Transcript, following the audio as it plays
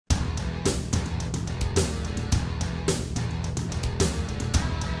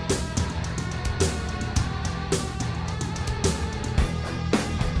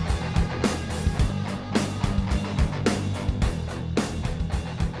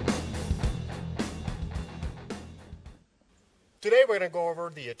Today we're going to go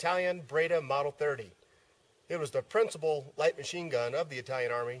over the Italian Breda Model 30. It was the principal light machine gun of the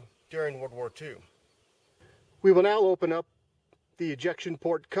Italian Army during World War II. We will now open up the ejection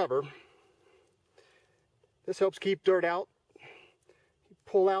port cover. This helps keep dirt out.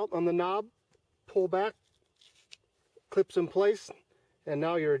 Pull out on the knob, pull back, clips in place, and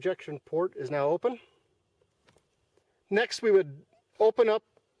now your ejection port is now open. Next we would open up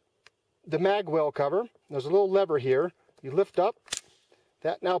the mag well cover. There's a little lever here. You lift up,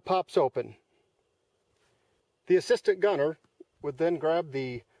 that now pops open. The assistant gunner would then grab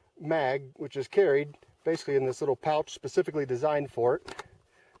the mag, which is carried basically in this little pouch specifically designed for it.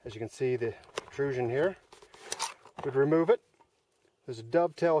 As you can see, the protrusion here. Would remove it. There's a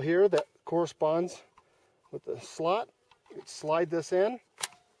dovetail here that corresponds with the slot. You'd slide this in,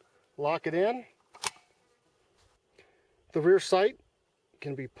 lock it in. The rear sight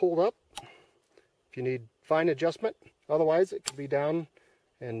can be pulled up if you need fine adjustment. Otherwise, it can be down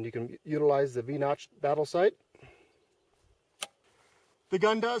and you can utilize the V-notch battle sight. The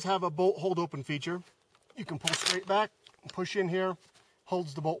gun does have a bolt hold open feature. You can pull straight back, push in here,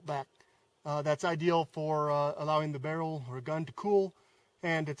 holds the bolt back. That's ideal for allowing the barrel or gun to cool,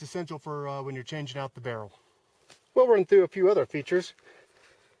 and it's essential for when you're changing out the barrel. We'll run through a few other features.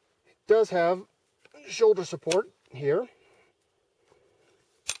 It does have shoulder support here.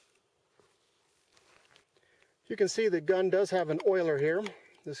 You can see the gun does have an oiler here.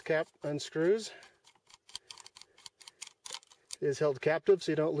 This cap unscrews. It is held captive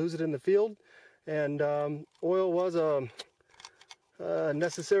so you don't lose it in the field. And oil was a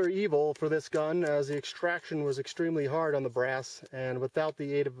necessary evil for this gun, as the extraction was extremely hard on the brass, and without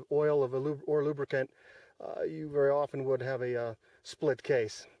the aid of oil or lubricant, you very often would have a split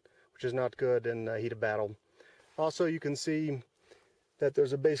case, which is not good in heat of battle. Also, you can see that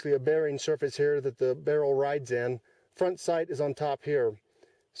there's basically a bearing surface here that the barrel rides in. Front sight is on top here,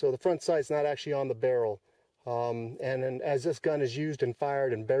 so the front sight's not actually on the barrel. And then as this gun is used and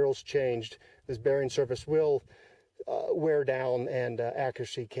fired and barrels changed, this bearing surface will wear down and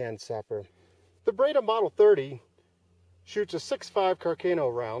accuracy can suffer. The Breda Model 30 shoots a 6.5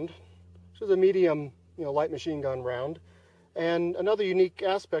 Carcano round, which is a medium, light machine gun round. And another unique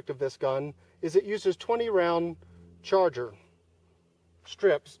aspect of this gun is it uses 20-round charger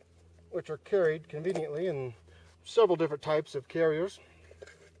strips, which are carried conveniently in several different types of carriers.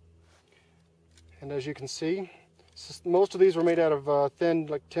 And as you can see, most of these were made out of thin,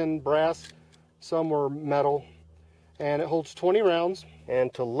 like tin brass. Some were metal. And it holds 20 rounds.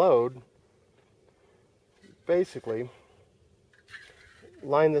 And to load, basically,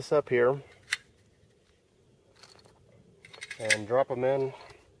 line this up here and drop them in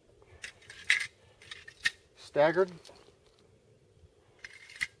staggered.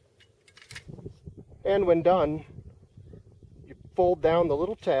 And when done, you fold down the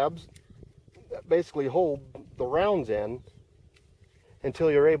little tabs that basically hold the rounds in until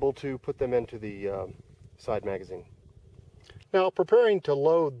you're able to put them into the side magazine. Now, preparing to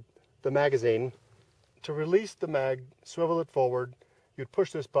load the magazine, to release the mag, swivel it forward, you'd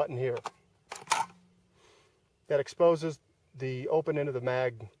push this button here. That exposes the open end of the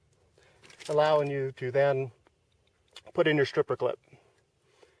mag, allowing you to then put in your stripper clip.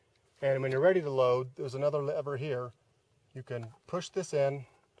 And when you're ready to load, there's another lever here. You can push this in,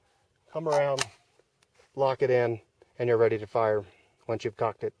 come around, lock it in, and you're ready to fire once you've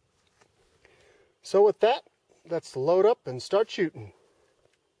cocked it. So with that, let's load up and start shooting.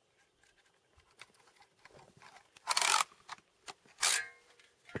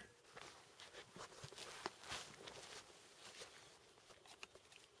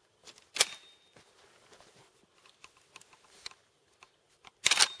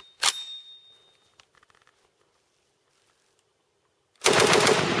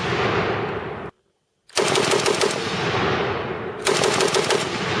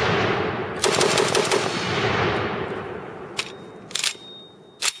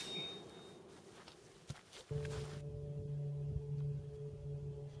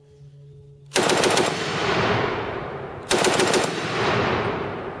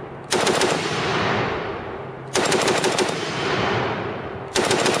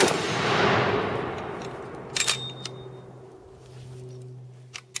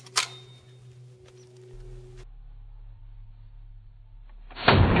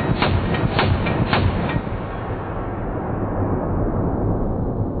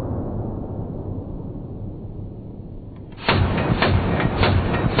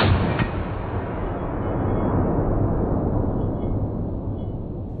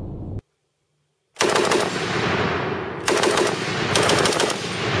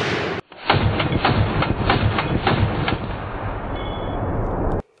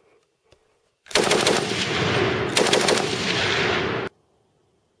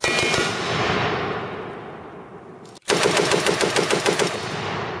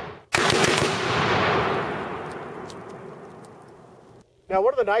 Now,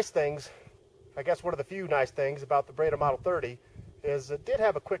 one of the nice things, I guess one of the few nice things about the Breda Model 30 is it did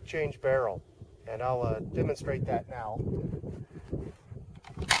have a quick change barrel, and I'll demonstrate that now.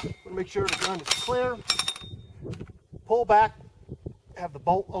 Make sure the gun is clear. Pull back, have the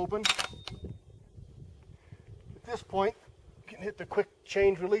bolt open. At this point, you can hit the quick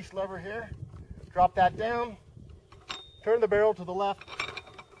change release lever here. Drop that down. Turn the barrel to the left.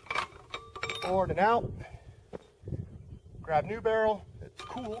 Forward and out. Grab new barrel. It's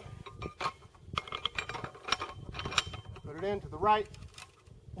cool. Put it in to the right.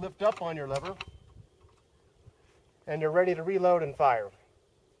 Lift up on your lever. And you're ready to reload and fire.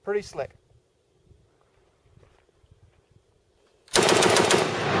 Pretty slick.